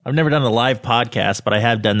I've never done a live podcast, but I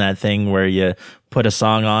have done that thing where you put a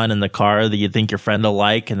song on in the car that you think your friend will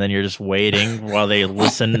like, and then you're just waiting while they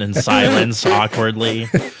listen in silence awkwardly.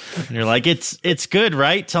 And you're like, it's good,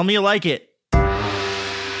 right? Tell me you like it.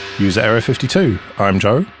 User Error 52. I'm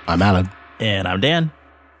Joe. I'm Alan. And I'm Dan.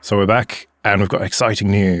 So we're back, and we've got exciting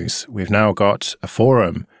news. We've now got a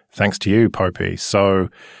forum, thanks to you, Popey. So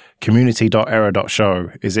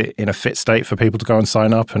community.error.show, is it in a fit state for people to go and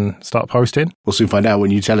sign up and start posting? We'll soon find out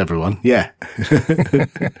when you tell everyone. Yeah.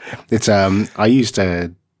 It's I used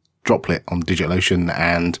a Droplet on DigitalOcean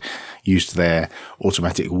and used their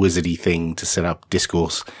automatic wizardy thing to set up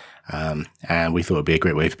discourse. And we thought it'd be a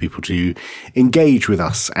great way for people to engage with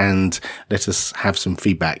us and let us have some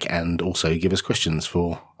feedback and also give us questions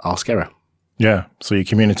for Ask Error. Yeah, so you're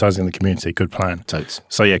communitizing the community. Good plan. Totes.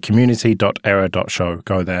 So yeah, community.error.show.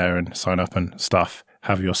 Go there and sign up and stuff.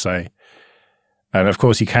 Have your say. And of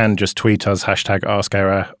course, you can just tweet us,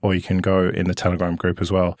 #AskError, or you can go in the Telegram group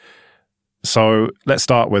as well. So let's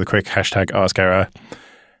start with a quick #AskError.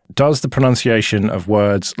 Does the pronunciation of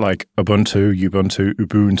words like Ubuntu, Ubuntu,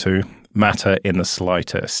 Ubuntu matter in the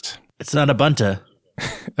slightest? It's not Ubuntu.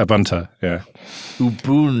 Ubuntu, yeah.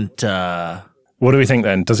 Ubuntu. What do we think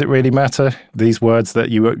then? Does it really matter, these words that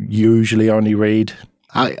you usually only read?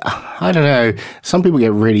 I don't know. Some people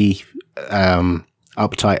get really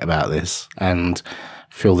uptight about this and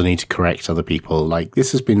feel the need to correct other people. Like,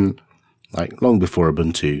 this has been like long before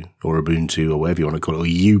Ubuntu or whatever you want to call it, or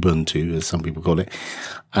Ubuntu as some people call it.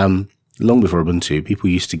 Long before Ubuntu, people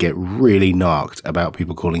used to get really narked about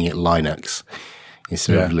people calling it Linux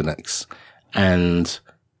instead of Linux. And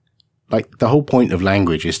like, the whole point of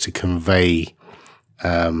language is to convey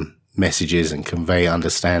messages and convey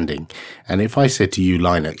understanding. And if I said to you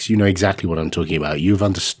Linux, you know exactly what I'm talking about. You've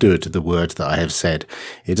understood the word that I have said.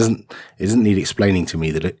 It doesn't need explaining to me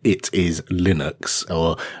that it is Linux,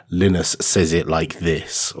 or Linus says it like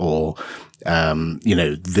this, or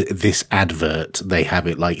this advert, they have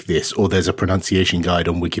it like this, or there's a pronunciation guide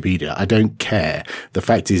on Wikipedia. I don't care. The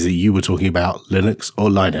fact is that you were talking about Linux or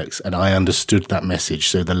Linux, and I understood that message.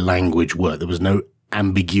 So the language worked. There was no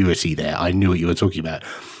ambiguity there. I knew what you were talking about.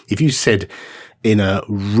 If you said in a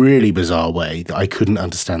really bizarre way that I couldn't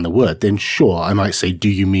understand the word, then sure, I might say, do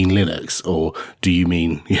you mean Linux, or do you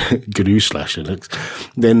mean GNU/Linux?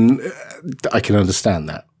 Then I can understand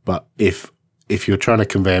that. But if you're trying to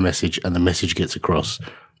convey a message and the message gets across,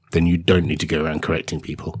 then you don't need to go around correcting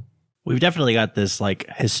people. We've definitely got this like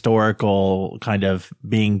historical kind of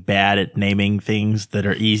being bad at naming things that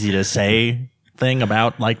are easy to say thing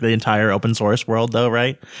about like the entire open source world, though,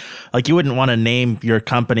 right? Like, you wouldn't want to name your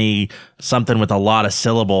company something with a lot of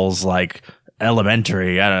syllables like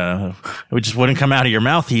elementary. I don't know. It just wouldn't come out of your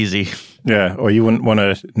mouth easy. Yeah, or you wouldn't want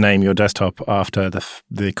to name your desktop after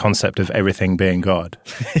the concept of everything being God.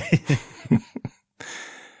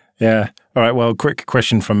 Yeah. All right, well, quick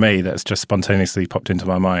question from me that's just spontaneously popped into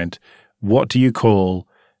my mind. What do you call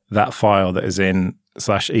that file that is in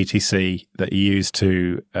 /etc that you use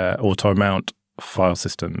to auto-mount file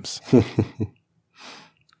systems?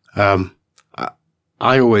 I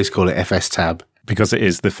always call it fstab. Because it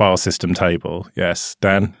is the file system table. Yes.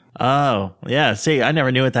 Dan? Oh, yeah. See, I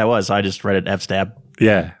never knew what that was, so I just read it fstab.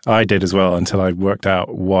 Yeah, I did as well, until I worked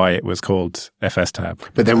out why it was called fstab.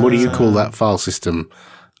 But then what do you call that file system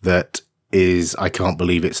that is, I can't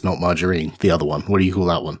believe it's not margarine, the other one? What do you call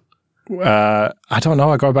that one? I don't know.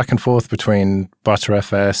 I go back and forth between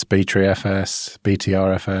Btrfs, Btreefs,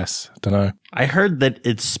 BTRFS. Don't know. I heard that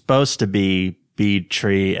it's supposed to be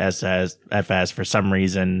Btreefs for some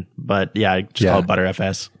reason, but yeah, I just call it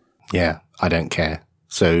Btrfs. Yeah, I don't care.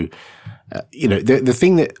 So, the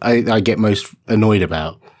thing that I get most annoyed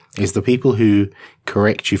about is the people who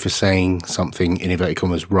correct you for saying something in inverted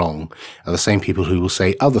commas wrong are the same people who will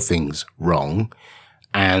say other things wrong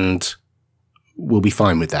and will be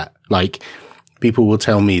fine with that. Like, people will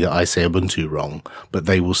tell me that I say Ubuntu wrong, but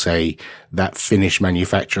they will say that Finnish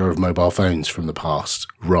manufacturer of mobile phones from the past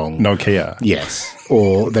wrong. Nokia. Yes.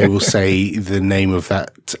 Or they will say the name of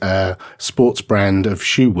that sports brand of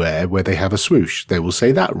shoe wear where they have a swoosh. They will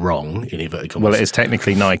say that wrong in inverted commas. Well, it is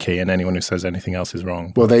technically Nike, and anyone who says anything else is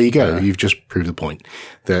wrong. Well, there you go. You've just proved the point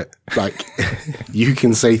that, like, you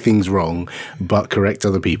can say things wrong, but correct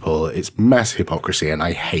other people. It's mass hypocrisy, and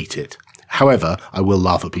I hate it. However, I will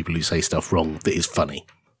laugh at people who say stuff wrong that is funny.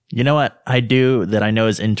 You know what I do that I know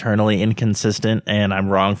is internally inconsistent, and I'm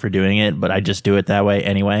wrong for doing it, but I just do it that way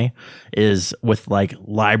anyway, is with like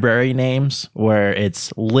library names where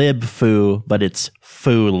it's libfoo, but it's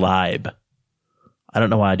foolib. I don't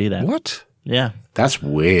know why I do that. What? Yeah. That's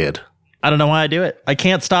weird. I don't know why I do it. I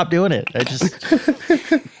can't stop doing it. I just...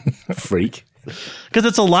 Freak. Because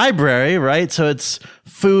it's a library, right? So it's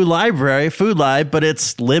foo library, food lib, but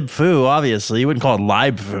it's libfoo, obviously. You wouldn't call it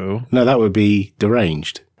libfoo. No, that would be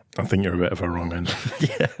deranged. I think you're a bit of a wrong end.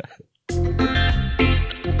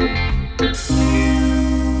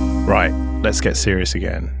 Right, let's get serious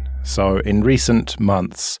again. So in recent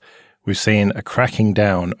months, we've seen a cracking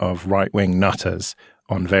down of right-wing nutters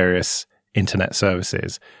on various internet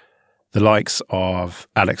services. The likes of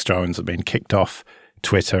Alex Jones have been kicked off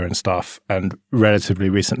Twitter and stuff, and relatively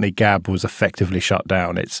recently Gab was effectively shut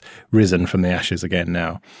down. It's risen from the ashes again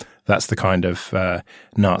now. That's the kind of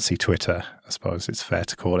Nazi Twitter, I suppose it's fair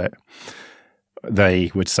to call it.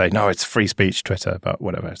 They would say, no, it's free speech Twitter, but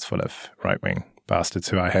whatever, it's full of right-wing bastards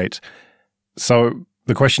who I hate. So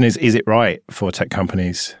the question is it right for tech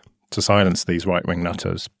companies to silence these right-wing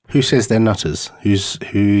nutters? Who says they're nutters?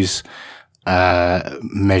 Whose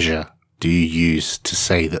measure do you use to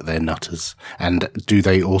say that they're nutters? And do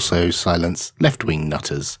they also silence left-wing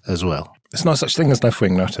nutters as well? There's no such thing as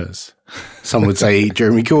left-wing nutters. Some would say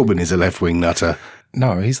Jeremy Corbyn is a left-wing nutter.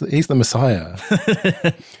 No, he's the Messiah.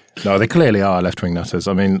 No, they clearly are left-wing nutters.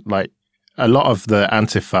 I mean, like, a lot of the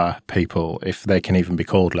Antifa people, if they can even be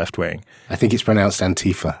called left-wing. I think it's pronounced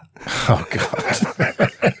Antifa. Oh, God.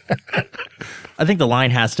 I think the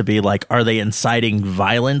line has to be like, are they inciting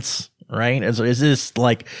violence? Right? Is this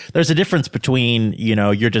like, there's a difference between,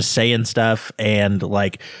 you're just saying stuff and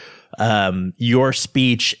like, your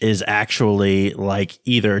speech is actually like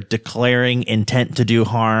either declaring intent to do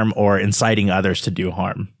harm or inciting others to do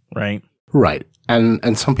harm. Right? Right.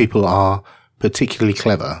 And some people are particularly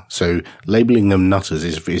clever. So labeling them nutters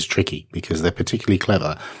is tricky because they're particularly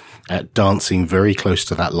clever at dancing very close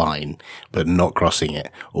to that line, but not crossing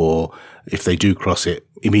it. Or if they do cross it,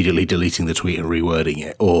 immediately deleting the tweet and rewording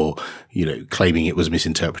it, or, claiming it was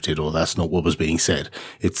misinterpreted or that's not what was being said.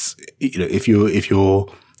 It's, if you're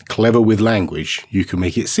clever with language, you can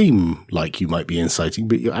make it seem like you might be inciting,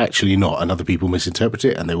 but you're actually not. And other people misinterpret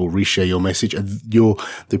it and they will reshare your message. And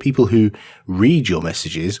the people who read your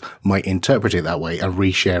messages might interpret it that way and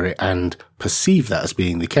reshare it and perceive that as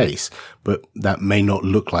being the case. But that may not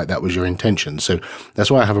look like that was your intention. So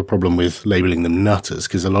that's why I have a problem with labeling them nutters,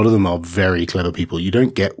 because a lot of them are very clever people. You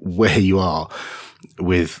don't get where you are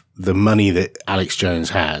with the money that Alex Jones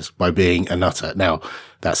has by being a nutter. Now,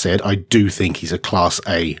 that said, I do think he's a class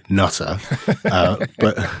A nutter,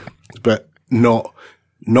 but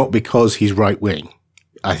not because he's right wing.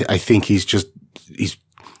 I think he's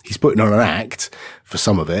putting on an act for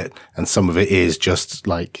some of it, and some of it is just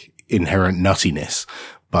like inherent nuttiness.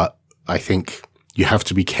 But I think you have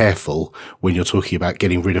to be careful when you're talking about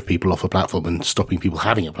getting rid of people off a platform and stopping people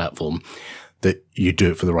having a platform, that you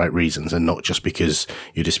do it for the right reasons and not just because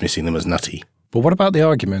you're dismissing them as nutty. But what about the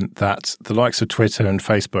argument that the likes of Twitter and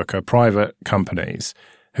Facebook are private companies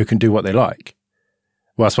who can do what they like?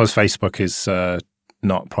 Well, I suppose Facebook is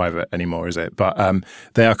not private anymore, is it? But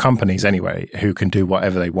they are companies anyway who can do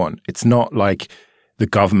whatever they want. It's not like the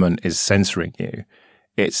government is censoring you.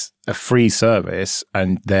 It's a free service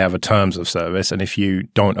and they have a terms of service. And if you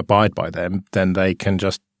don't abide by them, then they can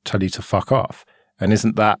just tell you to fuck off. And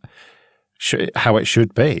isn't that how it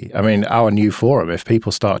should be? I mean, our new forum, if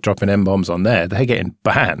people start dropping M-bombs on there, they're getting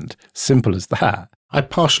banned. Simple as that. I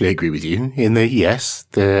partially agree with you in that, yes,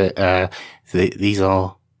 these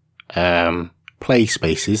are play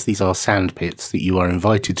spaces. These are sand pits that you are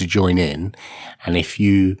invited to join in. And if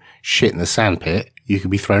you shit in the sand pit, you can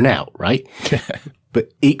be thrown out, right?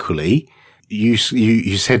 But equally, you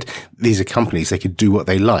said these are companies, they can do what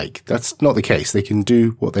they like. That's not the case. They can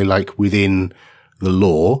do what they like within the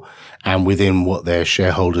law and within what their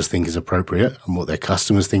shareholders think is appropriate and what their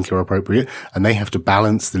customers think are appropriate. And they have to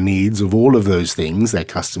balance the needs of all of those things, their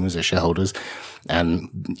customers, their shareholders, and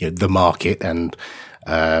the market. And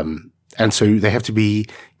so they have to be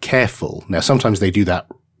careful. Now, sometimes they do that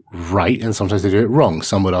right and sometimes they do it wrong.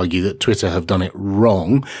 Some would argue that Twitter have done it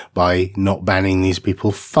wrong by not banning these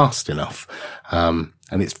people fast enough.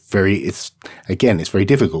 And it's very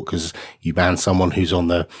difficult because you ban someone who's on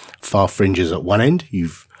the far fringes at one end.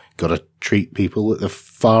 You've got to treat people at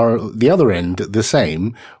the other end the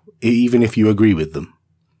same, even if you agree with them.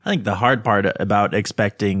 I think the hard part about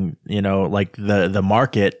expecting, like the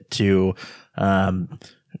market to,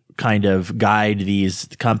 kind of guide these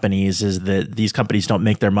companies is that these companies don't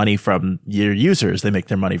make their money from your users. They make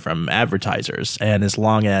their money from advertisers. And as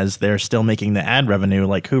long as they're still making the ad revenue,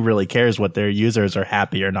 like who really cares what their users are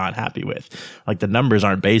happy or not happy with? Like the numbers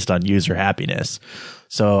aren't based on user happiness.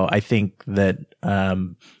 So I think that,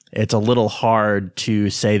 it's a little hard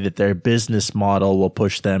to say that their business model will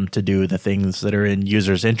push them to do the things that are in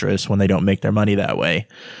users' interest when they don't make their money that way.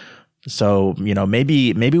 So,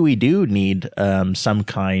 maybe we do need some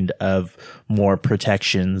kind of more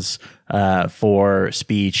protections for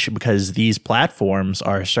speech, because these platforms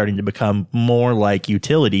are starting to become more like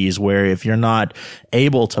utilities where if you're not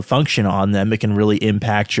able to function on them, it can really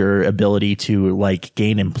impact your ability to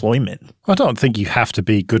gain employment. I don't think you have to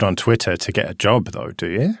be good on Twitter to get a job, though, do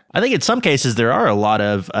you? I think in some cases there are a lot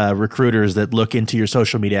of recruiters that look into your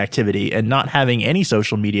social media activity, and not having any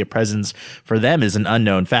social media presence for them is an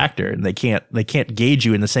unknown factor, and they can't gauge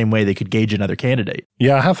you in the same way they could gauge another candidate.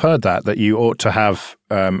 Yeah, I have heard that you ought to have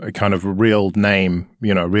a kind of real name,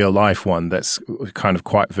 real life one that's kind of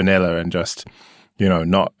quite vanilla and just,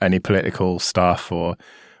 not any political stuff or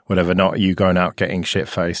whatever, not you going out getting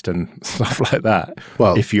shit-faced and stuff like that.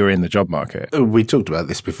 Well, if you're in the job market. We talked about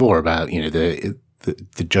this before about, the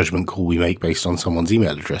judgment call we make based on someone's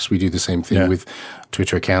email address. We do the same thing with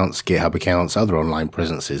Twitter accounts, GitHub accounts, other online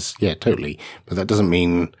presences. Yeah, totally. But that doesn't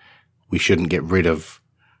mean we shouldn't get rid of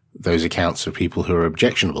those accounts of people who are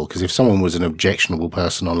objectionable. Because if someone was an objectionable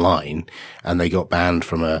person online and they got banned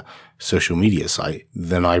from a social media site,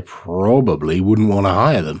 then I probably wouldn't want to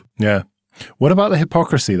hire them. Yeah. What about the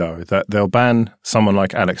hypocrisy, though, that they'll ban someone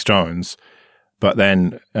like Alex Jones, but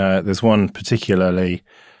then there's one particularly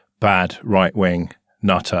bad right-wing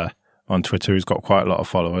nutter on Twitter who's got quite a lot of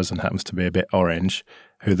followers and happens to be a bit orange,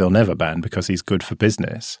 who they'll never ban because he's good for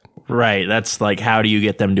business. Right. That's how do you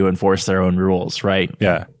get them to enforce their own rules, right?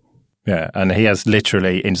 Yeah. Yeah. And he has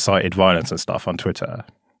literally incited violence and stuff on Twitter.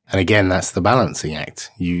 And again, that's the balancing act.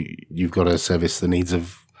 You've got to service the needs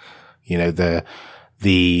of,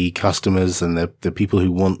 the customers and the people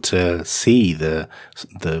who want to see the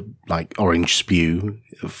orange spew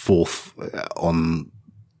forth on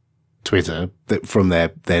Twitter from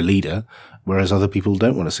their leader, whereas other people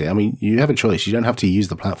don't want to see it. I mean, you have a choice. You don't have to use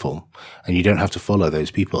the platform and you don't have to follow those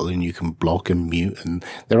people, and you can block and mute, and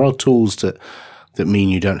there are tools that mean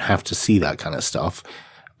you don't have to see that kind of stuff,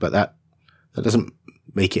 but that doesn't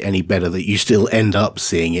make it any better that you still end up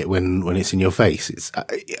seeing it when it's in your face.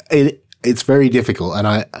 It's very difficult, and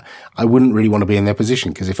I wouldn't really want to be in their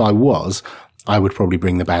position, because if I was, I would probably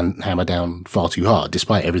bring the ban hammer down far too hard.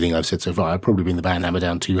 Despite everything I've said so far, I'd probably bring the ban hammer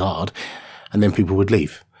down too hard, and then people would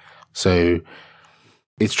leave. So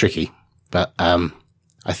it's tricky, but I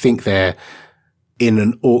think they're in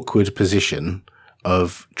an awkward position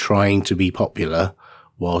of trying to be popular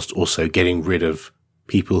whilst also getting rid of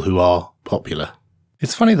people who are popular.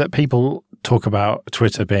 It's funny that people talk about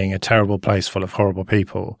Twitter being a terrible place full of horrible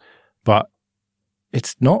people, but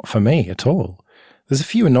it's not for me at all. There's a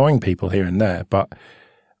few annoying people here and there, but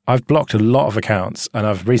I've blocked a lot of accounts, and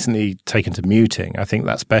I've recently taken to muting. I think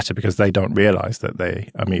that's better because they don't realize that they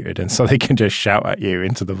are muted, and so they can just shout at you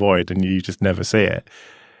into the void and you just never see it.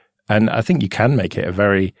 And I think you can make it a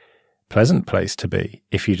very pleasant place to be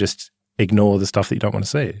if you just ignore the stuff that you don't want to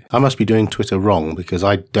see. I must be doing Twitter wrong, because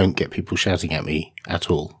I don't get people shouting at me at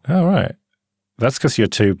all. Oh, right. That's because you're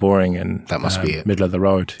too boring and that must be it. Middle of the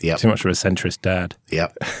road. Yep. Too much of a centrist dad.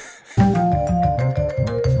 Yep.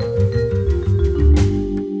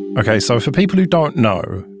 Okay, so for people who don't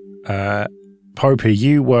know, Popey,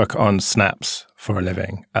 you work on snaps for a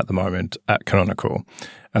living at the moment at Canonical.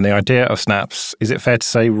 And the idea of snaps, is it fair to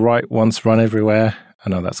say write once, run everywhere? I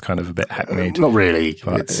know that's kind of a bit hackneyed. Not really.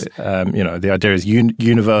 But, the idea is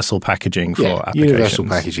universal packaging for applications. Universal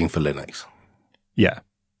packaging for Linux. Yeah,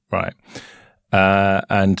 right.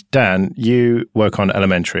 And Dan, you work on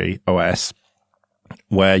Elementary OS,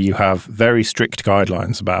 where you have very strict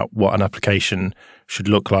guidelines about what an application should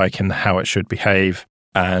look like and how it should behave.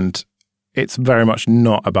 And it's very much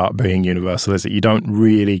not about being universal, is it? You don't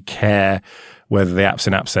really care whether the apps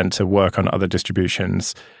in App Center work on other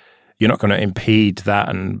distributions. You're not going to impede that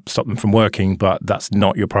and stop them from working, but that's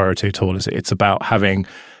not your priority at all, is it? It's about having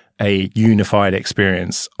a unified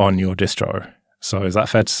experience on your distro. So is that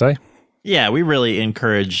fair to say? Yeah, we really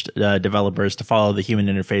encouraged developers to follow the human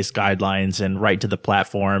interface guidelines and write to the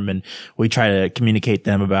platform, and we try to communicate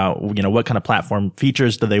them about what kind of platform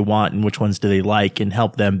features do they want and which ones do they like, and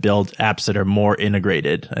help them build apps that are more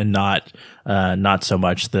integrated and not so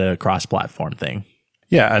much the cross-platform thing.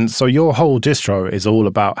 Yeah, and so your whole distro is all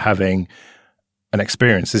about having an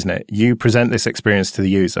experience, isn't it? You present this experience to the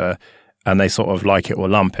user, and they sort of like it or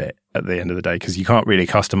lump it at the end of the day, because you can't really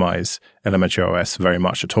customize Elementary OS very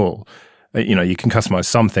much at all. You can customize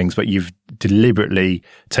some things, but you've deliberately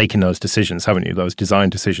taken those decisions, haven't you? Those design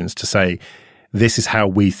decisions to say, this is how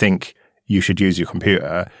we think you should use your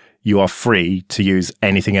computer. You are free to use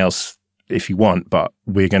anything else if you want, but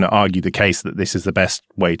we're going to argue the case that this is the best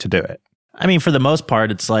way to do it. I mean, for the most part,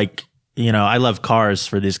 it's like I love cars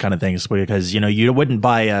for these kind of things because, you wouldn't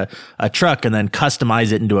buy a truck and then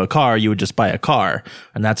customize it into a car. You would just buy a car.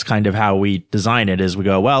 And that's kind of how we design it is we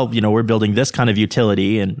go, well, we're building this kind of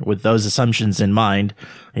utility. And with those assumptions in mind,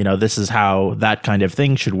 this is how that kind of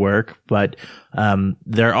thing should work. But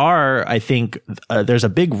there's a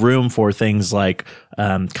big room for things like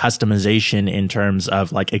customization in terms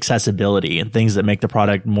of like accessibility and things that make the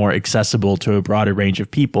product more accessible to a broader range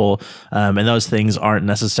of people. And those things aren't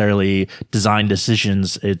necessarily design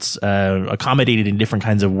decisions. It's accommodated in different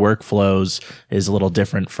kinds of workflows is a little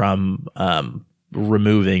different from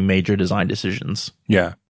removing major design decisions.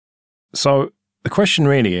 Yeah. So the question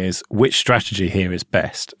really is, which strategy here is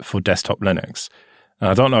best for desktop Linux? And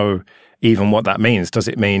I don't know even what that means. Does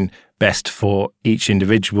it mean best for each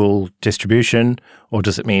individual distribution, or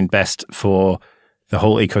does it mean best for the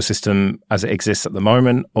whole ecosystem as it exists at the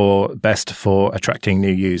moment, or best for attracting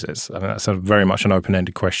new users? I mean, that's very much an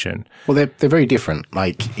open-ended question. Well, they're very different.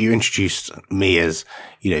 Like, you introduced me as,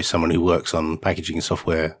 someone who works on packaging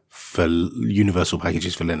software for universal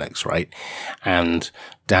packages for Linux, right? And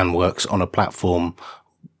Dan works on a platform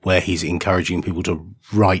where he's encouraging people to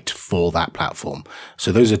write for that platform.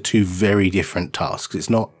 So those are two very different tasks. It's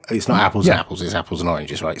not apples and apples, it's apples and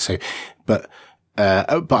oranges, right? So, but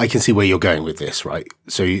I can see where you're going with this, right?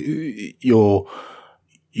 So you're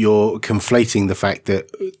conflating the fact that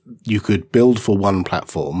you could build for one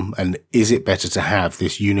platform, and is it better to have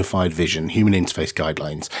this unified vision, human interface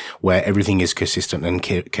guidelines, where everything is consistent and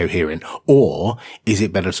coherent, or is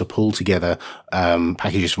it better to pull together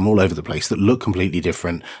packages from all over the place that look completely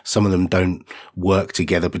different? Some of them don't work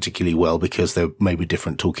together particularly well because they're maybe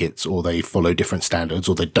different toolkits, or they follow different standards,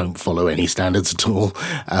 or they don't follow any standards at all,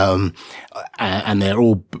 and they're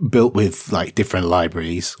all built with like different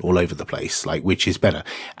libraries all over the place. Like, which is better?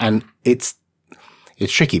 And it's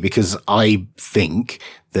tricky because I think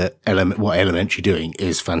that what Elementary doing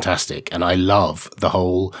is fantastic. And I love the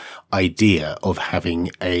whole idea of having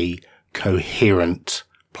a coherent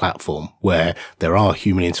platform where there are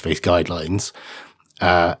human interface guidelines,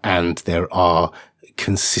 and there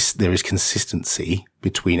is consistency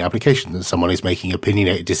between applications, and someone is making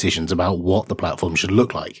opinionated decisions about what the platform should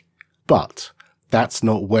look like. But that's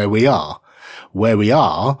not where we are. Where we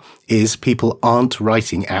are is people aren't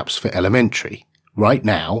writing apps for Elementary. Right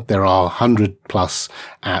now, there are 100 plus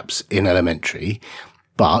apps in Elementary,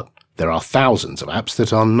 but there are thousands of apps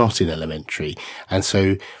that are not in Elementary. And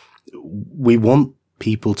so we want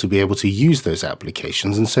people to be able to use those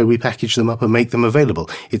applications, and so we package them up and make them available.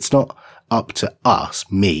 It's not up to us,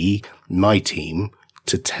 me, my team,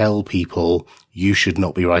 to tell people you should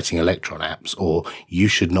not be writing Electron apps, or you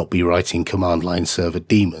should not be writing command line server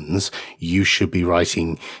daemons. You should be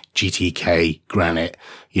writing GTK, Granite,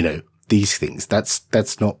 these things.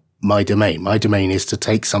 That's not my domain. My domain is to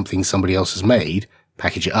take something somebody else has made,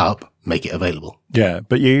 package it up, make it available. Yeah,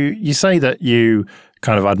 but you say that you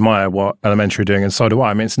kind of admire what Elementary are doing, and so do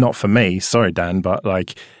I. I mean, it's not for me. Sorry, Dan, but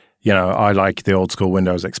I like the old school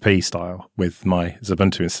Windows XP style with my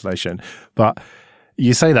Ubuntu installation. But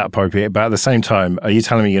you say that, Popey, but at the same time, are you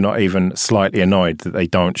telling me you're not even slightly annoyed that they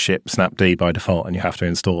don't ship Snapd by default and you have to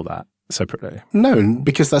install that separately? No,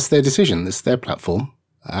 because that's their decision. It's their platform.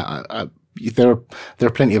 There are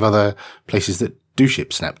plenty of other places that do ship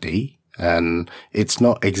Snapd, and it's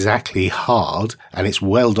not exactly hard, and it's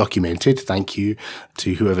well documented. Thank you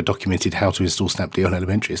to whoever documented how to install Snapd on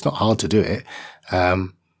Elementary. It's not hard to do it.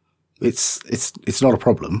 It's not a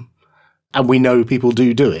problem. And we know people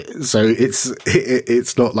do it. So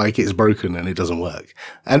it's not like it's broken and it doesn't work.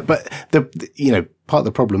 But part of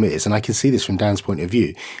the problem is, and I can see this from Dan's point of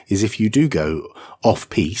view, is if you do go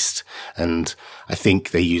off-piste, and I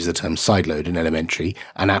think they use the term sideload in Elementary,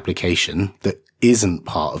 an application that isn't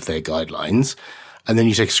part of their guidelines, and then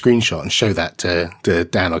you take a screenshot and show that to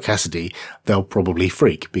Dan or Cassidy, they'll probably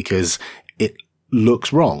freak because it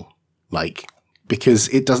looks wrong. Because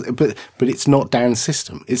it does, but it's not Dan's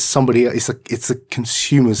system. It's somebody, it's a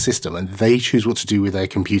consumer system, and they choose what to do with their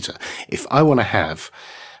computer. If I want to have,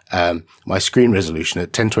 my screen resolution at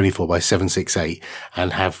 1024 by 768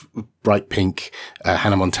 and have bright pink,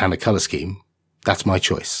 Hannah Montana color scheme, that's my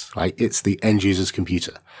choice, right? It's the end user's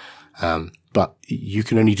computer. But you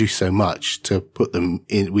can only do so much to put them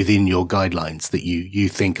within your guidelines that you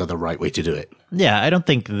think are the right way to do it. Yeah, I don't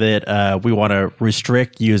think that we want to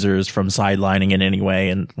restrict users from sidelining in any way.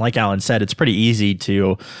 And like Alan said, it's pretty easy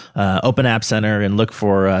to open App Center and look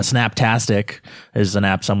for Snaptastic is an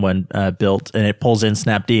app someone built, and it pulls in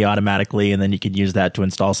Snapd automatically, and then you can use that to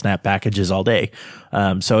install Snap packages all day.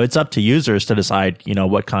 So it's up to users to decide,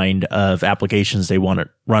 what kind of applications they want to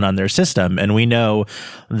run on their system. And we know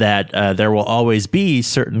that there will always always be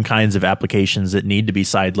certain kinds of applications that need to be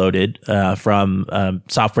sideloaded from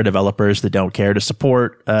software developers that don't care to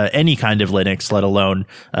support any kind of Linux, let alone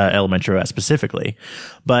Elementary OS specifically.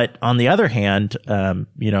 But on the other hand,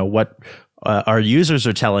 what our users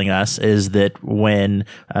are telling us is that when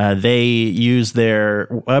they use their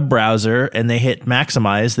web browser and they hit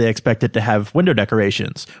maximize, they expect it to have window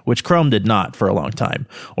decorations, which Chrome did not for a long time.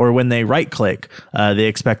 Or when they right click, they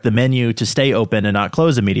expect the menu to stay open and not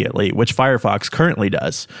close immediately, which Firefox currently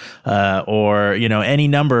does. Or any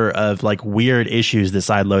number of like weird issues that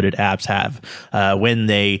sideloaded apps have. When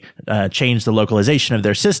they change the localization of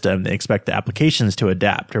their system, they expect the applications to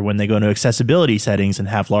adapt. Or when they go into accessibility settings and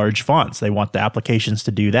have large fonts, they want the applications to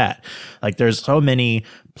do that. Like there's so many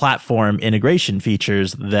platform integration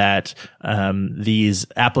features that these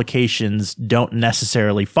applications don't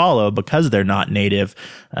necessarily follow because they're not native,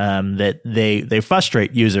 that they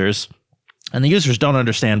frustrate users, and the users don't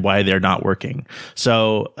understand why they're not working.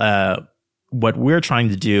 So what we're trying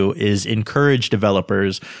to do is encourage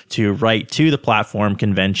developers to write to the platform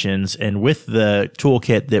conventions and with the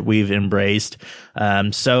toolkit that we've embraced,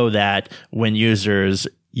 so that when users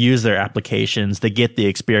use their applications, they get the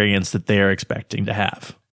experience that they are expecting to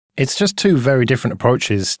have. It's just two very different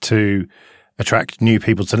approaches to attract new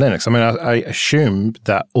people to Linux. I mean, I assume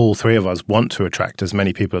that all three of us want to attract as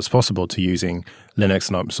many people as possible to using Linux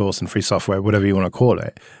and open source and free software, whatever you want to call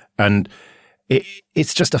it. And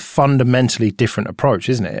it's just a fundamentally different approach,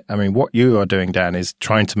 isn't it? I mean, what you are doing, Dan, is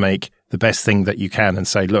trying to make the best thing that you can and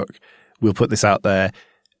say, look, we'll put this out there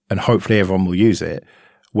and hopefully everyone will use it.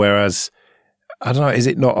 Whereas, I don't know, is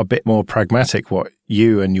it not a bit more pragmatic what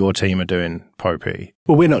you and your team are doing, Popey?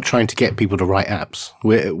 Well, we're not trying to get people to write apps.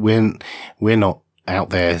 We're not out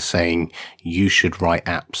there saying you should write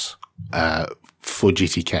apps for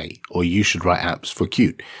GTK or you should write apps for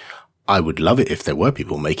Qt. I would love it if there were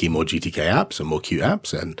people making more GTK apps and more Qt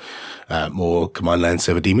apps and more command line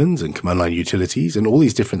server daemons and command line utilities and all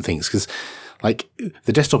these different things. Because like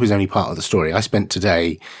the desktop is only part of the story. I spent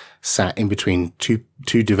today sat in between two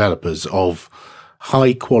developers of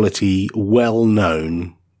high quality,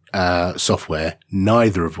 well-known software,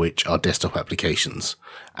 neither of which are desktop applications.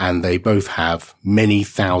 And they both have many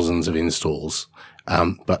thousands of installs,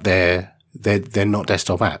 but they're not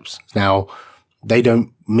desktop apps. Now, they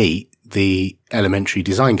don't meet the elementary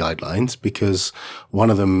design guidelines because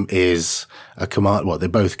one of them is they're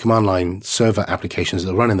both command line server applications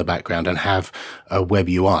that run in the background and have a web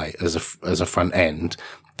UI as a front end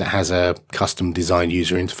that has a custom designed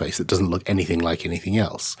user interface that doesn't look anything like anything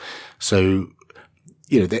else. So,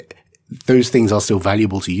 those things are still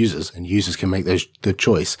valuable to users and users can make the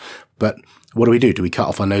choice. But what do? Do we cut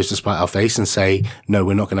off our nose to spite our face and say, no,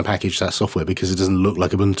 we're not going to package that software because it doesn't look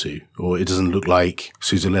like Ubuntu or it doesn't look like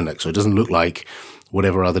SUSE Linux or it doesn't look like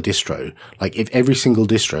whatever other distro? Like if every single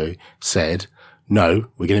distro said, no,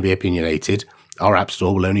 we're going to be opinionated, our app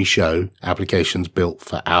store will only show applications built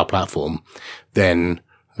for our platform, then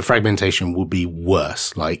the fragmentation would be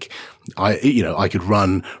worse. Like I could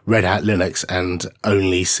run Red Hat Linux and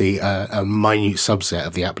only see a minute subset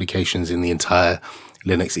of the applications in the entire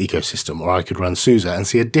Linux ecosystem, or I could run SUSE and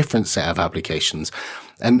see a different set of applications.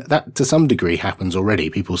 And that to some degree happens already.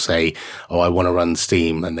 People say, oh, I want to run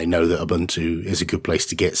Steam, and they know that Ubuntu is a good place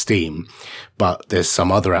to get Steam. But there's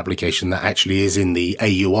some other application that actually is in the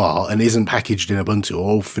AUR and isn't packaged in Ubuntu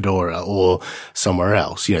or Fedora or somewhere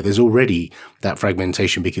else. There's already that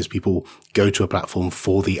fragmentation because people go to a platform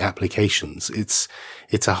for the applications.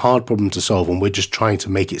 It's a hard problem to solve, and we're just trying to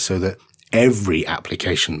make it so that every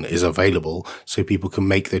application is available so people can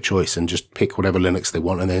make their choice and just pick whatever Linux they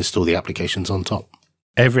want and then install the applications on top.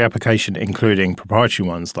 Every application, including proprietary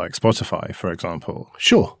ones like Spotify, for example.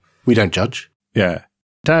 Sure. We don't judge. Yeah.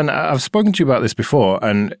 Dan, I've spoken to you about this before,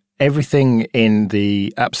 and everything in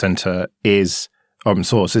the App Center is open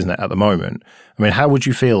source, isn't it, at the moment? I mean, how would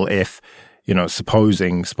you feel if,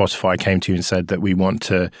 supposing Spotify came to you and said that we want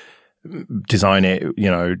to design it,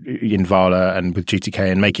 in Vala and with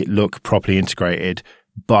GTK and make it look properly integrated,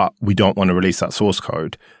 but we don't want to release that source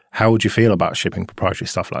code? How would you feel about shipping proprietary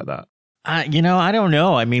stuff like that? I don't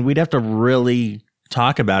know. I mean, we'd have to really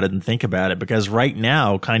talk about it and think about it because right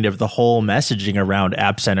now, kind of the whole messaging around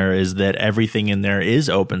App Center is that everything in there is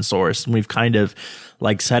open source. And we've kind of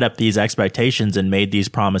like set up these expectations and made these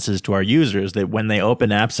promises to our users that when they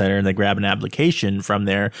open App Center and they grab an application from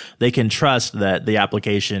there, they can trust that the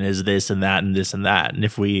application is this and that and this and that. And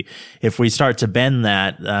if we start to bend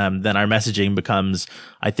that, then our messaging becomes,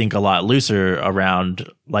 I think, a lot looser around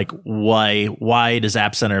like why does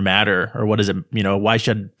App Center matter, or what is it? Why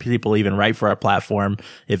should people even write for our platform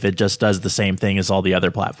if it just does the same thing as all the other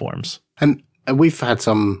platforms? And we've had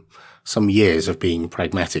some some years of being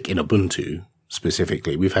pragmatic in Ubuntu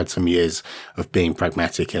specifically. We've had some years of being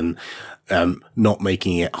pragmatic and not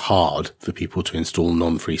making it hard for people to install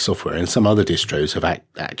non-free software. And some other distros have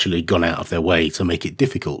actually gone out of their way to make it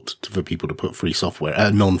difficult for people to put free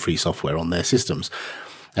software, non-free software on their systems.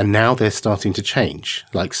 And now they're starting to change.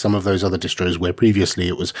 Like some of those other distros where previously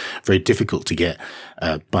it was very difficult to get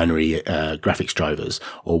binary graphics drivers,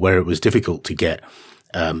 or where it was difficult to get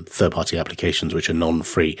third-party applications which are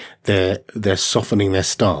non-free. They're softening their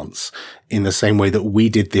stance in the same way that we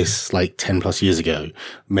did this like 10 plus years ago,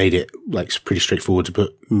 made it like pretty straightforward to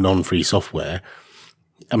put non-free software.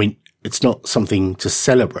 I mean, it's not something to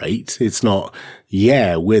celebrate. It's not,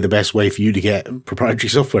 yeah, we're the best way for you to get proprietary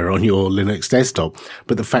software on your Linux desktop.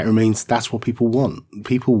 But the fact remains that's what people want.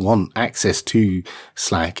 People want access to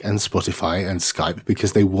Slack and Spotify and Skype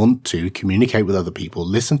because they want to communicate with other people,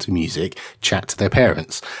 listen to music, chat to their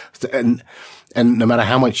parents. And no matter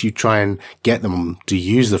how much you try and get them to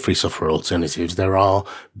use the free software alternatives, there are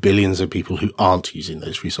billions of people who aren't using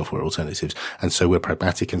those free software alternatives. And so we're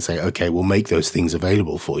pragmatic and say, okay, we'll make those things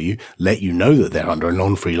available for you, let you know that they're under a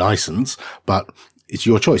non-free license, but it's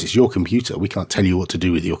your choice. It's your computer. We can't tell you what to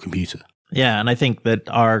do with your computer. Yeah. And I think that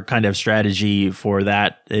our kind of strategy for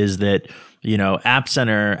that is that, you know, App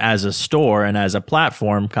Center as a store and as a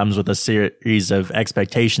platform comes with a series of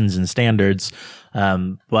expectations and standards.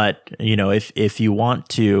 But, you know, if you want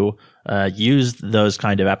to use those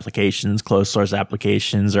kind of applications, closed source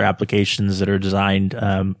applications or applications that are designed,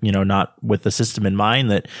 you know, not with the system in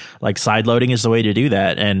mind, that like sideloading is the way to do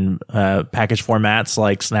that. And package formats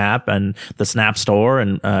like Snap and the Snap Store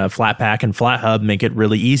and Flatpak and FlatHub make it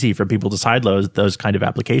really easy for people to sideload those kind of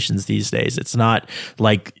applications these days. It's not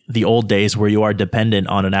like the old days where you are dependent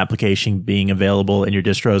on an application being available in your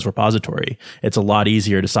distro's repository. It's a lot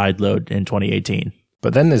easier to sideload in 2018.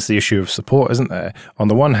 But then there's the issue of support, isn't there? On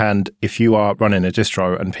the one hand, if you are running a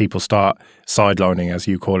distro and people start sideloading, as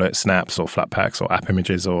you call it, snaps or flatpaks or app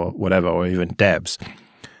images or whatever, or even debs,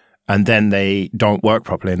 and then they don't work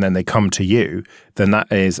properly and then they come to you, then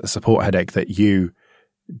that is a support headache that you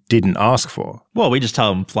didn't ask for. Well, we just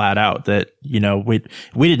tell them flat out that, you know, we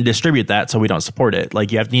didn't distribute that, so we don't support it.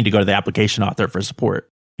 Like, you need to go to the application author for support.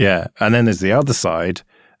 Yeah. And then there's the other side,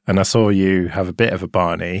 and I saw you have a bit of a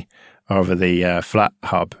Barney over the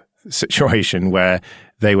FlatHub situation where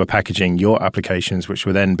they were packaging your applications, which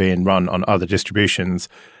were then being run on other distributions,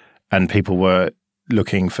 and people were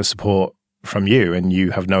looking for support from you, and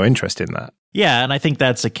you have no interest in that. Yeah, and I think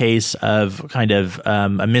that's a case of kind of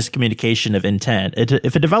a miscommunication of intent.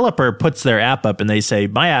 If a developer puts their app up and they say,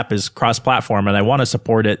 my app is cross-platform and I want to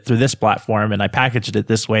support it through this platform and I packaged it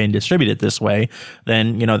this way and distribute it this way,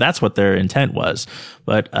 then, you know, that's what their intent was.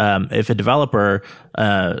 But if a developer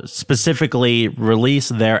specifically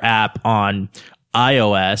released their app on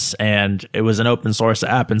iOS and it was an open source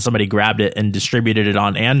app and somebody grabbed it and distributed it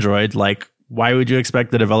on Android, like, why would you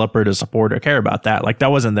expect the developer to support or care about that? Like,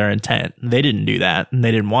 that wasn't their intent. They didn't do that, and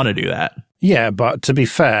they didn't want to do that. Yeah, but to be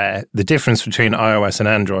fair, the difference between iOS and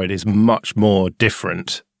Android is much more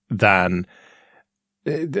different than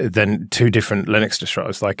two different Linux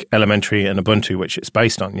distros, like Elementary and Ubuntu, which it's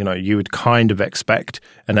based on. You know, you would kind of expect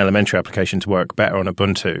an Elementary application to work better on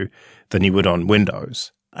Ubuntu than you would on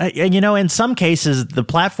Windows. You know, in some cases, the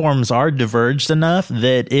platforms are diverged enough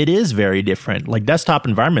that it is very different. Like, desktop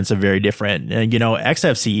environments are very different. You know,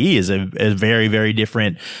 XFCE is a very, very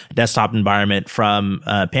different desktop environment from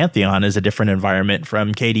Pantheon is a different environment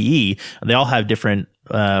from KDE. They all have different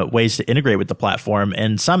ways to integrate with the platform.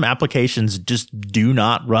 And some applications just do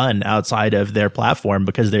not run outside of their platform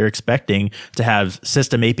because they're expecting to have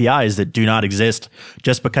system APIs that do not exist.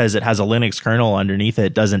 Just because it has a Linux kernel underneath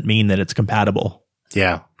it doesn't mean that it's compatible.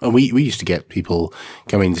 Yeah. And we used to get people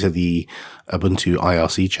coming to the Ubuntu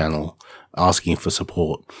IRC channel asking for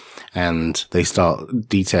support, and they start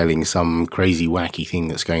detailing some crazy wacky thing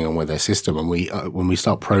that's going on with their system. And when we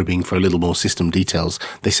start probing for a little more system details,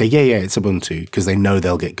 they say, yeah, it's Ubuntu, because they know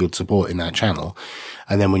they'll get good support in that channel.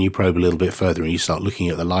 And then when you probe a little bit further and you start looking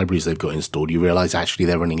at the libraries they've got installed, you realize actually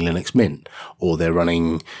they're running Linux Mint, or they're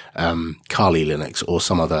running Kali Linux, or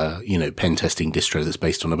some other, you know, pen testing distro that's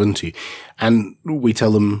based on Ubuntu. And we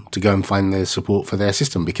tell them to go and find their support for their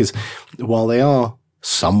system, because while they are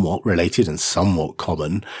somewhat related and somewhat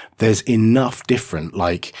common, there's enough different,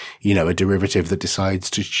 like, you know, a derivative that decides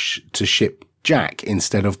to ship Jack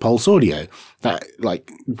instead of Pulse Audio. That,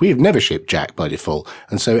 like, we've never shipped Jack by default.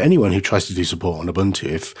 And so anyone who tries to do support on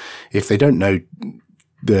Ubuntu, if they don't know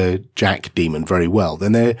the Jack daemon very well,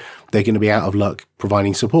 then they're going to be out of luck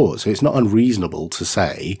providing support. So it's not unreasonable to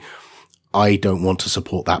say, I don't want to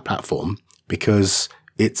support that platform because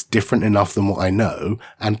it's different enough than what I know.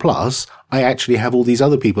 And plus, I actually have all these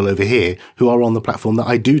other people over here who are on the platform that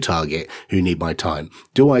I do target who need my time.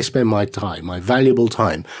 Do I spend my time, my valuable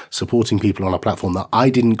time, supporting people on a platform that I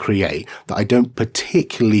didn't create, that I don't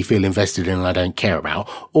particularly feel invested in and I don't care about?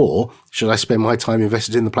 Or should I spend my time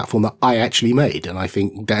invested in the platform that I actually made? And I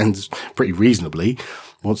think Dan's pretty reasonably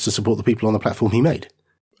wants to support the people on the platform he made.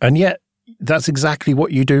 And yet, that's exactly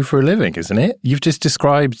what you do for a living, isn't it? You've just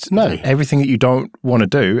described everything that you don't want to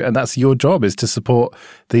do, and that's your job, is to support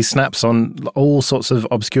these snaps on all sorts of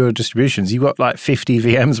obscure distributions. You've got like 50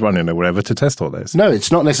 VMs running or whatever to test all this. No,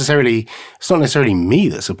 it's not necessarily me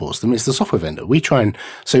that supports them. It's the software vendor. We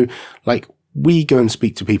go and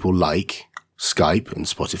speak to people like Skype and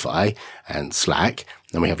Spotify and Slack,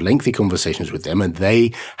 and we have lengthy conversations with them, and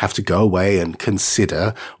they have to go away and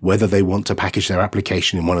consider whether they want to package their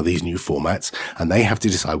application in one of these new formats, and they have to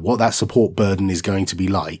decide what that support burden is going to be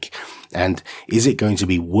like. And is it going to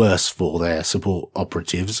be worse for their support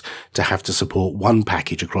operatives to have to support one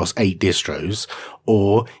package across 8 distros,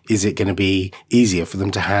 or is it going to be easier for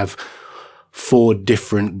them to have 4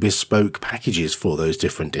 different bespoke packages for those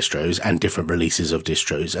different distros and different releases of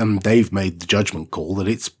distros? And they've made the judgment call that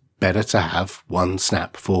it's better to have one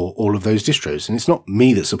snap for all of those distros. And it's not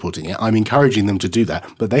me that's supporting it. I'm encouraging them to do that,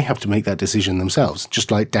 but they have to make that decision themselves.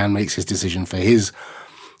 Just like Dan makes his decision for his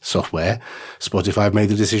software, Spotify have made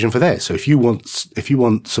the decision for theirs. So if you want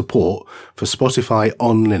support for Spotify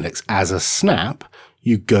on Linux as a snap,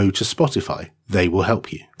 you go to Spotify. They will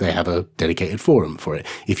help you. They have a dedicated forum for it.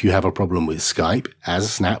 If you have a problem with Skype as a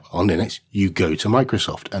snap on Linux, you go to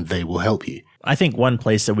Microsoft and they will help you. I think one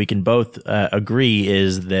place that we can both agree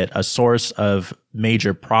is that a source of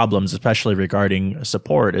major problems, especially regarding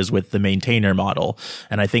support, is with the maintainer model.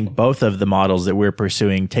 And I think both of the models that we're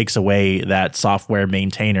pursuing takes away that software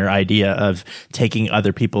maintainer idea of taking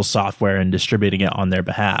other people's software and distributing it on their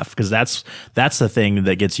behalf, because that's the thing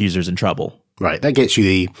that gets users in trouble. Right. That gets you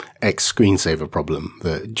the X screensaver problem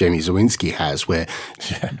that Jamie Zawinski has, where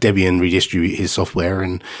Debian redistribute his software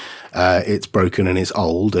and it's broken and it's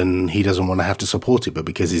old and he doesn't want to have to support it, but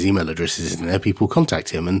because his email address is in there, people contact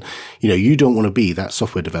him. And, you don't want to be that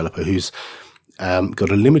software developer who's got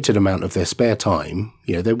a limited amount of their spare time.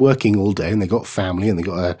 They're working all day and they've got family and they've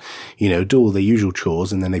got to, do all their usual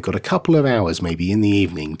chores. And then they've got a couple of hours maybe in the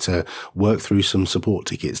evening to work through some support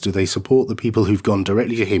tickets. Do they support the people who've gone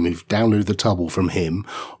directly to him, who've downloaded the tubble from him?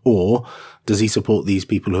 Or does he support these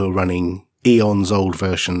people who are running eons old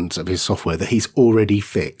versions of his software that he's already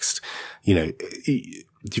fixed? You've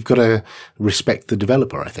got to respect the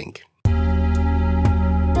developer, I think.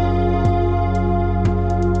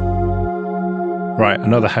 Right,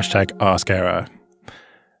 another hashtag Ask Error.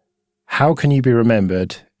 How can you be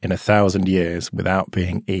remembered in 1,000 years without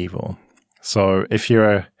being evil? So if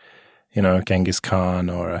you're a Genghis Khan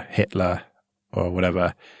or a Hitler or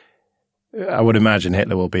whatever, I would imagine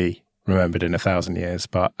Hitler will be remembered in 1,000 years,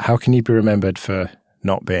 but how can you be remembered for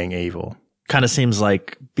not being evil? Kind of seems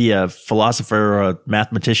like be a philosopher or a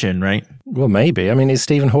mathematician, right? Well, maybe. I mean, is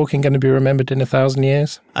Stephen Hawking going to be remembered in 1,000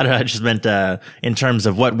 years? I don't know. I just meant in terms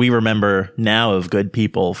of what we remember now of good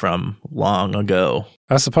people from long ago.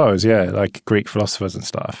 I suppose, yeah, like Greek philosophers and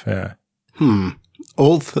stuff, yeah.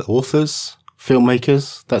 Authors,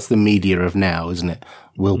 filmmakers, that's the media of now, isn't it?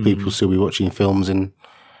 Will people still be watching films in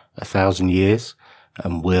 1,000 years?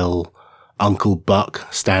 And will Uncle Buck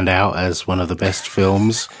stand out as one of the best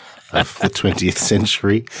films of the 20th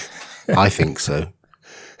century? I think so.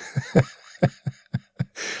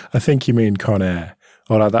 I think you mean Con Air.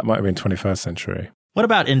 Or that might have been 21st century. What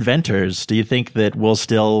about inventors? Do you think that we'll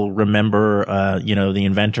still remember, the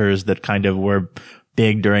inventors that kind of were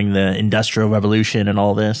big during the Industrial Revolution and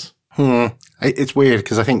all this? It's weird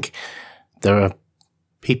because I think there are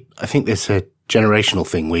people, I think there's a generational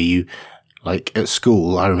thing where you, like at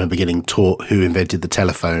school, I remember getting taught who invented the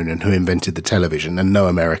telephone and who invented the television. And no,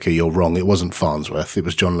 America, you're wrong. It wasn't Farnsworth. It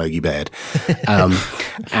was John Logie Baird.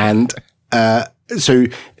 And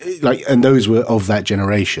those were of that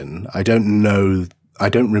generation. I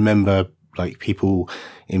don't remember like people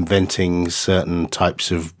inventing certain types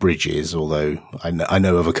of bridges, although I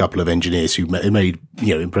know of a couple of engineers who made,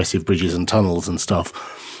 impressive bridges and tunnels and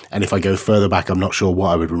stuff. And if I go further back, I'm not sure what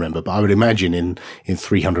I would remember, but I would imagine in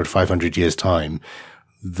 300, 500 years time,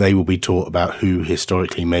 they will be taught about who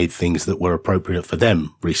historically made things that were appropriate for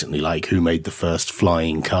them recently, like who made the first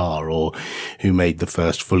flying car or who made the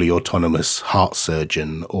first fully autonomous heart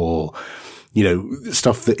surgeon or,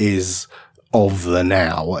 stuff that is of the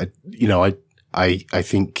now. I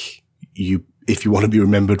think if you want to be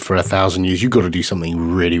remembered for 1,000 years, you've got to do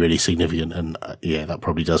something really, really significant. And that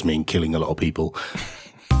probably does mean killing a lot of people.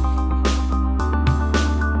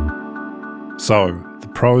 So, the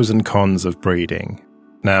pros and cons of breeding.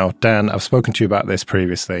 Now, Dan, I've spoken to you about this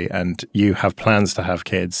previously, and you have plans to have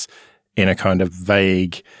kids in a kind of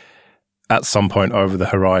vague, at some point over the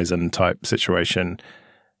horizon type situation.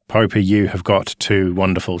 Popey, you have got 2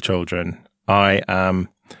 wonderful children. I am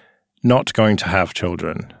not going to have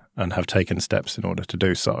children and have taken steps in order to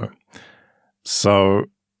do so. So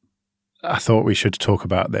I thought we should talk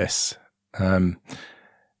about this.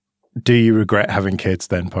 Do you regret having kids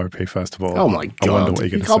then, Popey, first of all? Oh my God. I wonder what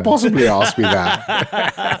you're going to say. You can't possibly ask me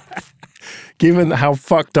that. Given how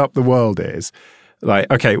fucked up the world is, like,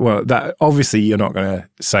 okay, well, that obviously you're not going to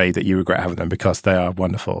say that you regret having them because they are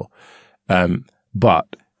wonderful.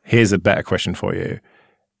 But here's a better question for you.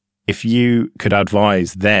 If you could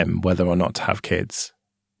advise them whether or not to have kids,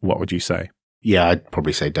 what would you say? Yeah, I'd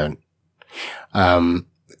probably say don't.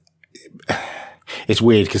 It's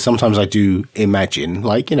weird because sometimes I do imagine,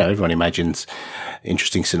 like, you know, everyone imagines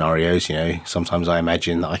interesting scenarios, you know. Sometimes I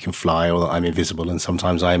imagine that I can fly or that I'm invisible, and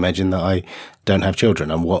sometimes I imagine that I don't have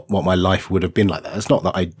children and what my life would have been like that. It's not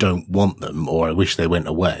that I don't want them or I wish they went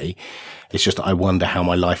away. It's just that I wonder how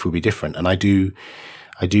my life would be different. And I do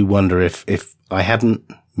wonder if I hadn't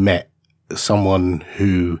met someone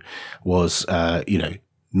who was, you know,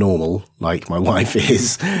 normal like my wife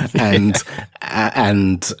is and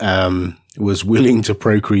was willing to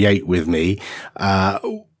procreate with me,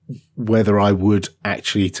 whether I would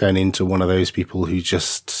actually turn into one of those people who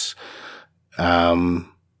just, a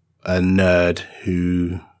nerd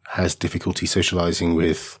who has difficulty socializing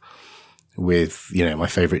with, you know, my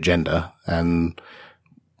favorite gender and,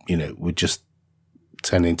 you know, would just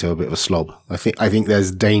turn into a bit of a slob. I think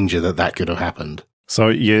there's danger that could have happened.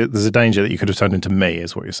 So there's a danger that you could have turned into me,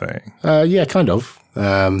 is what you're saying? Yeah, kind of.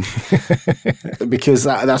 Because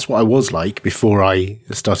that's what I was like before I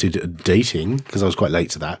started dating, because I was quite late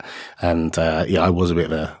to that. And, yeah, I was a bit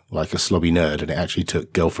of a slobby nerd, and it actually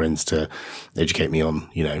took girlfriends to educate me on,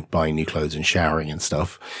 you know, buying new clothes and showering and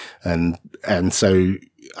stuff. And so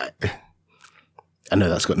I know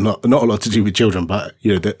that's got not a lot to do with children, but,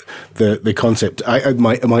 you know, the concept,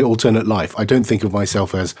 my alternate life, I don't think of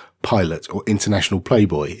myself as pilot or international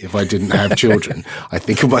playboy if I didn't have children. I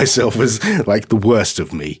think of myself as like the worst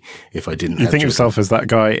of me if I didn't have children. You think of yourself as that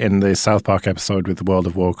guy in the South Park episode with the World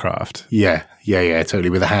of Warcraft? Yeah,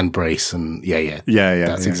 totally, with a hand brace and yeah.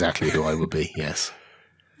 That's exactly who I would be, yes.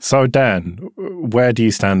 So, Dan, where do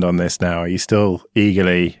you stand on this now? Are you still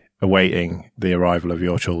eagerly awaiting the arrival of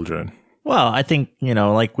your children? Well, I think, you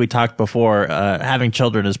know, like we talked before, having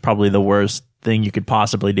children is probably the worst thing you could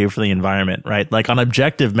possibly do for the environment, right? Like on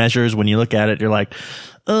objective measures, when you look at it, you're like,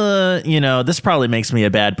 you know, this probably makes me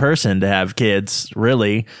a bad person to have kids,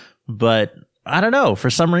 really. But I don't know,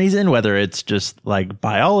 for some reason, whether it's just like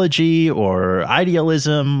biology or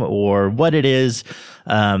idealism or what it is,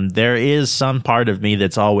 there is some part of me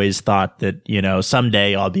that's always thought that, you know,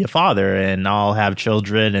 someday I'll be a father and I'll have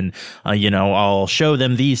children and, you know, I'll show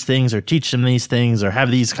them these things or teach them these things or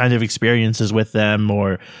have these kind of experiences with them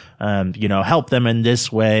or, you know, help them in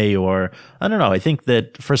this way, or I don't know. I think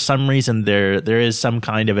that for some reason there is some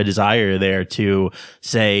kind of a desire there to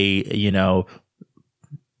say, you know,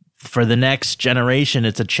 for the next generation,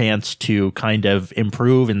 it's a chance to kind of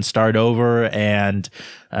improve and start over and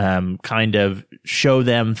kind of show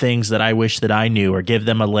them things that I wish that I knew or give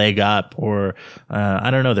them a leg up or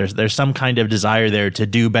I don't know. There's some kind of desire there to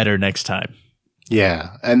do better next time.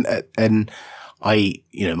 Yeah. And I,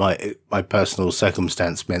 you know, my personal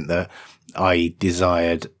circumstance meant that I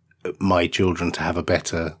desired my children to have a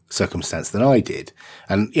better circumstance than I did.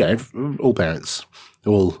 And, you know, all parents,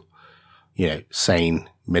 all, you know, sane,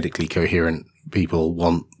 medically coherent people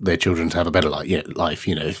want their children to have a better life.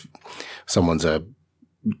 You know, if someone's a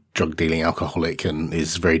drug dealing alcoholic and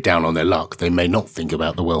is very down on their luck, they may not think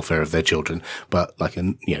about the welfare of their children, but like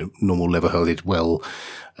a, you know, normal, level-headed,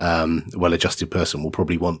 well-adjusted person will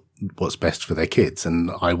probably want what's best for their kids.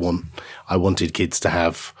 And I wanted kids to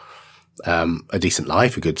have, a decent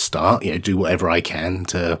life, a good start, you know, do whatever I can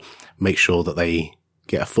to make sure that they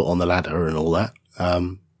get a foot on the ladder and all that.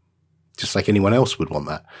 Just like anyone else would want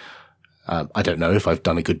that. I don't know if I've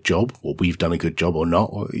done a good job or we've done a good job or not.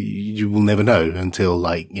 Or you will never know until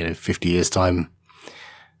 50 years time,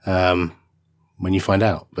 when you find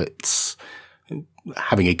out. But it's,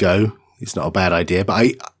 having a go, it's not a bad idea.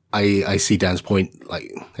 But I see Dan's point,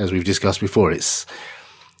 like, as we've discussed before, it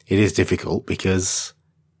is difficult because,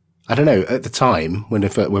 I don't know, at the time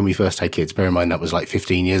when we first had kids, bear in mind that was like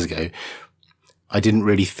 15 years ago, I didn't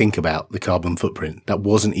really think about the carbon footprint. That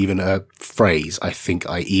wasn't even a phrase I think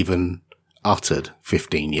I even uttered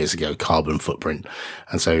 15 years ago, carbon footprint.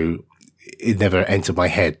 And so it never entered my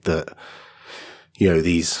head that,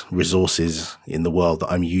 these resources in the world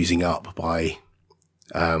that I'm using up by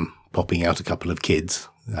popping out a couple of kids.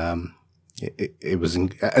 It was,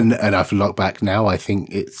 and I've looked back now, I think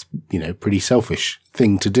it's, pretty selfish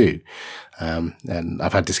thing to do. And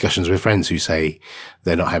I've had discussions with friends who say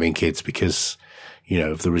they're not having kids because,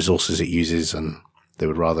 of the resources it uses, and they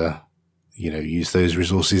would rather, use those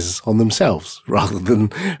resources on themselves rather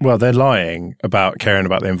than. Well, they're lying about caring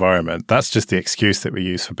about the environment. That's just the excuse that we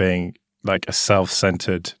use for being like a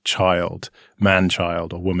self-centered child,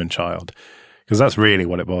 man-child or woman-child, because that's really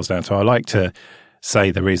what it boils down to. I like to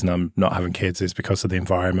say the reason I'm not having kids is because of the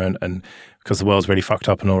environment and because the world's really fucked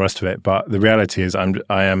up and all the rest of it. But the reality is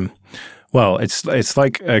I am, well, it's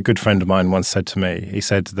like a good friend of mine once said to me. He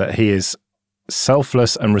said that he is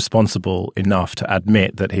selfless and responsible enough to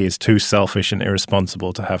admit that he is too selfish and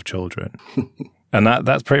irresponsible to have children. And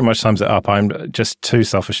that pretty much sums it up. I'm just too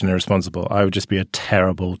selfish and irresponsible. I would just be a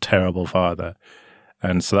terrible, terrible father.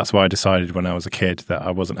 And so that's why I decided when I was a kid that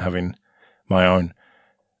I wasn't having my own.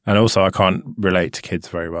 And also I can't relate to kids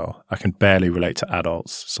very well. I can barely relate to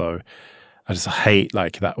adults. So I just hate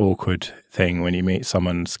like that awkward thing when you meet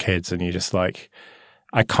someone's kids and you're just like,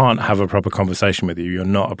 I can't have a proper conversation with you. You're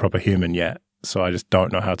not a proper human yet. So I just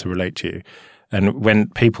don't know how to relate to you. And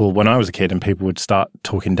when I was a kid and people would start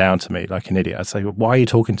talking down to me like an idiot, I'd say, why are you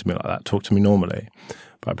talking to me like that? Talk to me normally.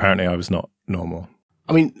 But apparently I was not normal.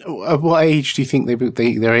 I mean, at what age do you think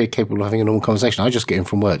they're capable of having a normal conversation? I just get in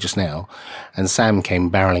from work just now, and Sam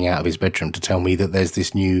came barreling out of his bedroom to tell me that there's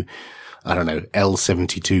this new, I don't know,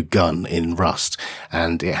 L72 gun in Rust,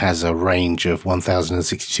 and it has a range of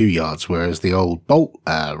 1,062 yards, whereas the old Bolt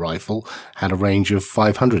rifle had a range of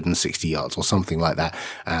 560 yards or something like that.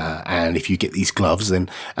 And if you get these gloves, then,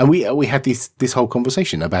 and we had this whole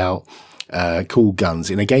conversation about cool guns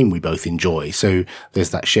in a game we both enjoy. So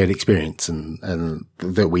there's that shared experience and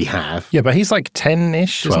that we have. Yeah, but he's like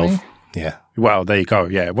 10-ish, 12. Isn't he? Yeah. Well, there you go.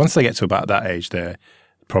 Yeah. Once they get to about that age, they're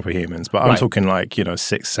proper humans. But I'm talking like,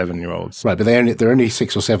 6-7-year-olds. Right, but they're only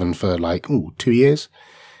 6 or 7 for like 2 years.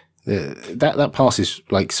 That passes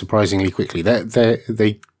like surprisingly quickly.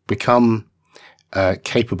 They become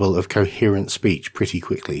capable of coherent speech pretty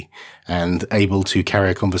quickly and able to carry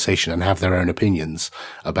a conversation and have their own opinions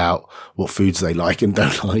about what foods they like and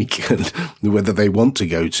don't like and whether they want to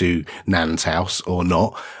go to Nan's house or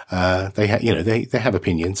not. They have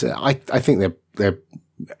opinions. I think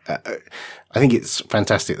I think it's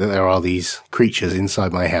fantastic that there are these creatures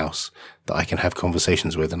inside my house that I can have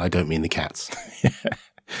conversations with, and I don't mean the cats.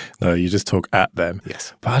 No, you just talk at them.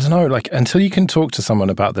 Yes. But I don't know, like, until you can talk to someone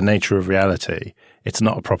about the nature of reality, it's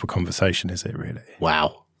not a proper conversation, is it really?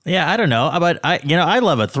 Wow. Yeah, I don't know, but I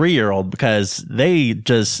love a 3-year-old because they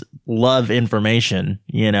just love information.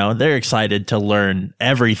 They're excited to learn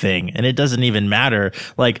everything, and it doesn't even matter.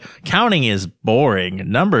 Like, counting is boring.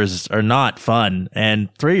 Numbers are not fun.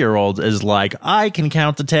 And 3-year-olds is like, I can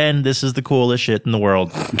count to 10. This is the coolest shit in the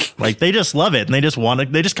world. Like, they just love it, and they just want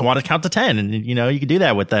to count to 10. And, you can do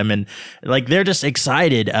that with them. And like, they're just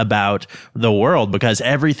excited about the world because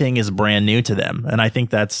everything is brand new to them. And I think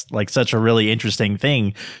that's like such a really interesting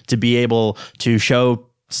thing to be able to show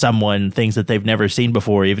someone things that they've never seen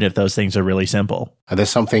before, even if those things are really simple. And there's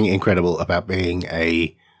something incredible about being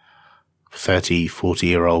a 30,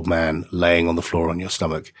 40-year-old man laying on the floor on your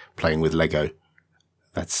stomach playing with Lego.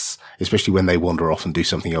 That's especially when they wander off and do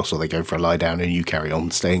something else, or they go for a lie down and you carry on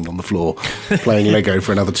staying on the floor playing Lego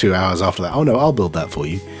for another 2 hours after that. Oh no, I'll build that for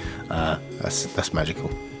you. That's magical.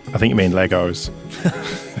 I think you mean Legos.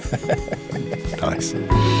 Nice.